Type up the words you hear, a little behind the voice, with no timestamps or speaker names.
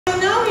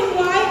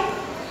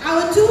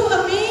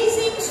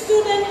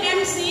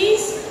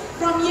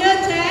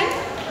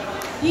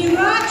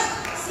Dhiraj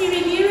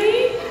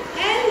Sirigiri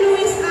and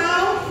Luis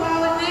Au for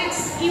our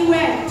next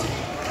event.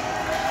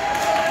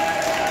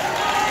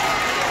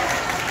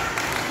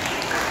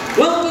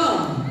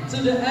 Welcome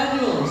to the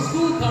annual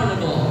School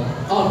Carnival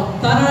of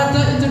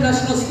Tadarata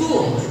International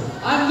School.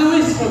 I'm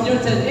Luis from Year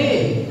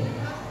 10A.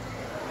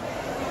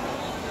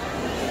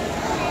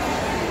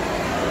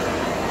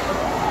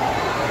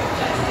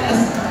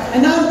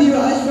 And I'm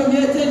Dhiraj from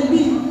Year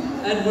 10B.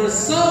 And we're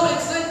so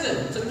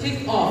excited to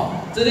kick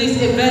off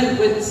today's event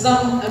with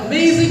some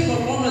amazing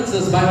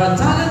performances by our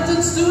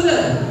talented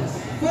students.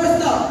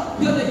 First up,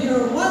 we have the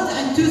Year 1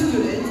 and 2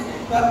 students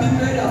who have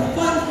prepared a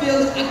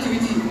fun-filled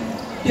activity.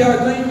 They are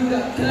going to do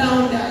the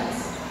clown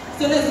dance.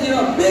 So let's give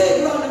a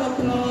big round of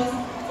applause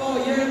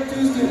for Year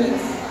 2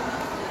 students.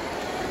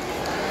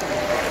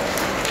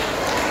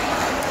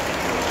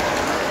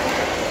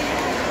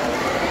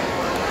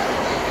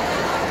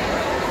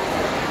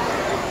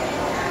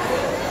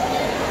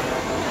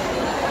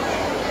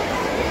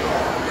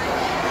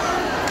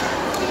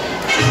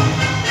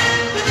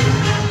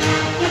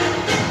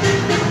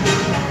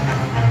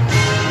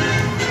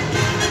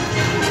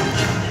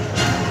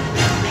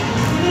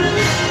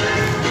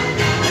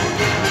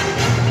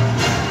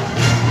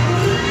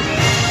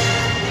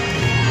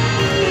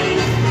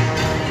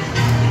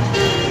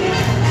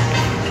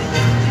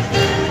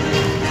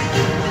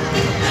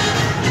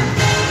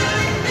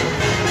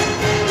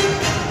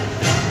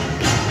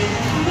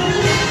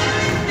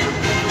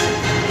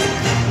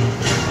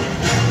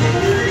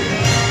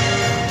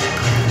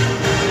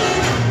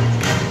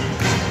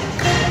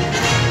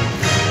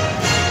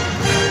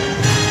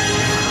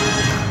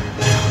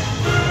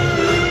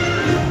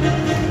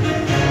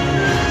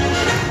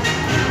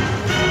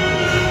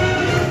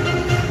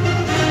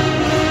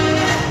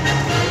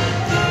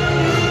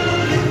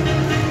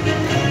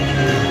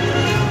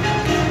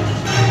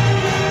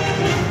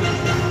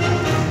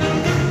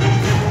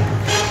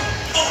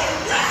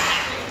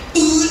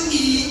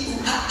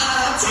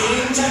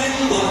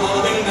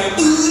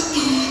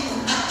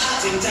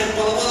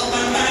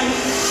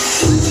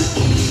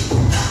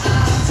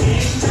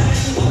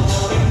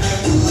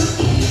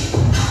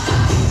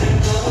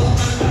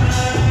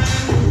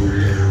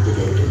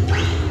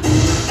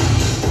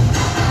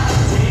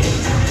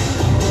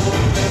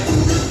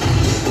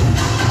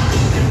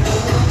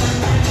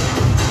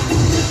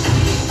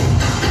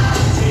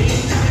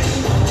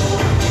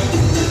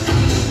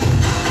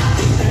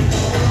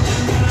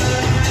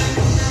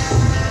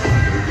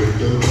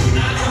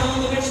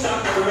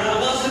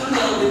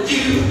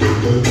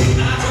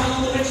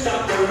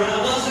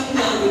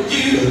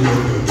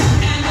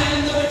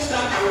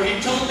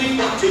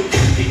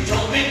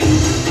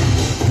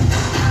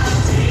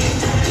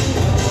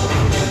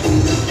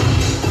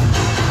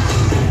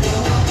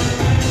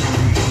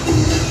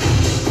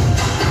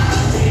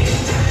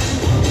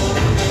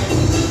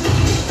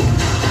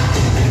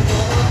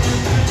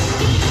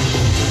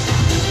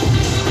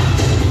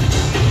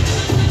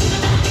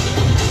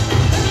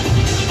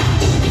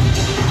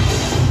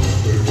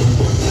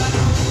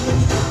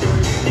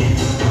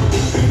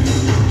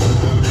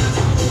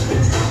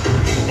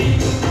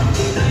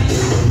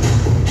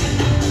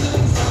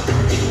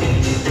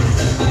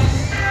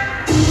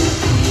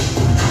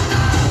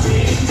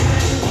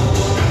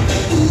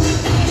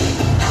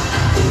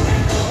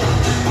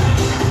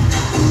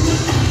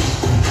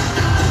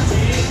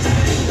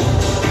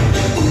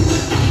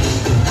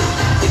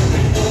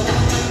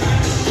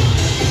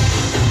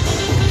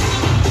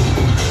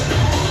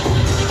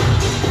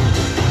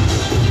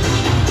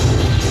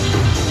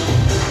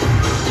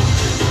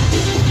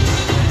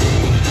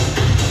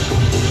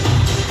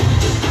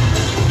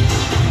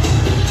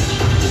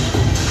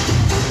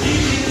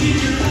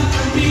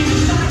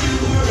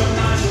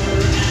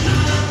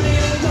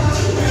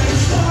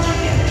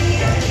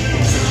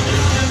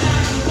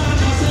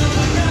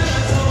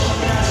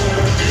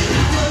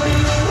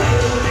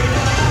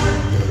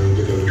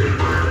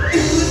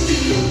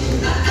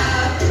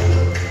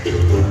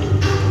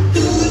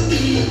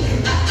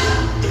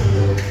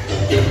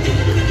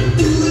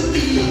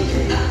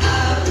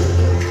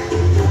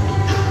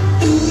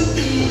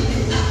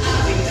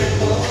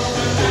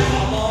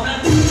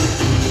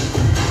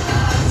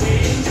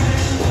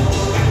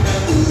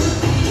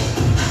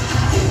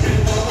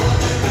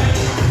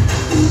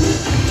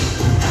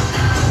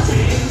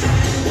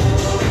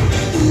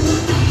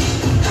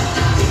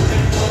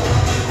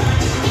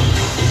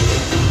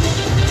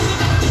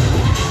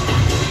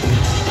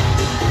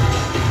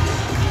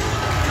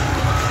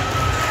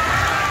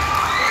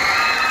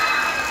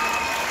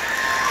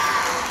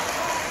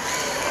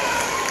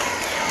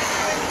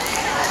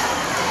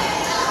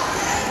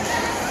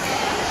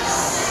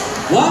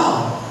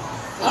 Wow!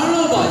 I don't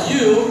know about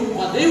you,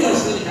 but they were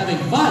really having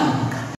fun.